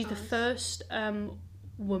 And she's the first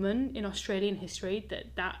woman in Australian history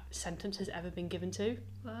that sentence has ever been given to.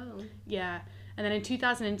 Wow. Yeah. And then in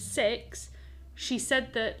 2006, she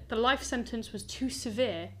said that the life sentence was too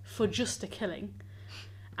severe for just a killing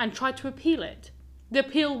and tried to appeal it. The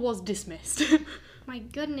appeal was dismissed. My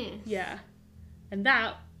goodness. Yeah. And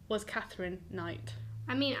that was Catherine Knight.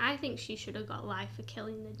 I mean, I think she should have got life for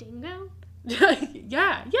killing the dingo.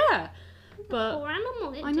 yeah. But poor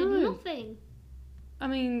animal, it I did know. nothing. I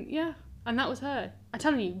mean, yeah. And that was her. I'm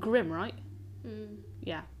telling you, grim, right?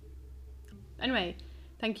 Yeah. Anyway,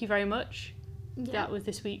 thank you very much. Yep. That was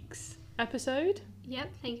this week's episode. Yep,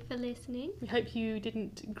 thank you for listening. We hope you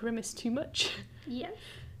didn't grimace too much. Yep.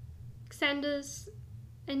 Send us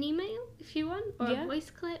an email if you want, or a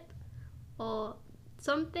voice clip, or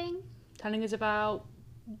something. Telling us about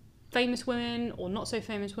famous women or not so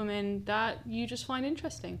famous women that you just find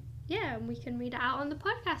interesting. Yeah, and we can read it out on the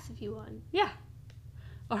podcast if you want. Yeah.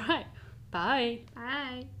 All right. Bye.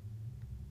 Bye.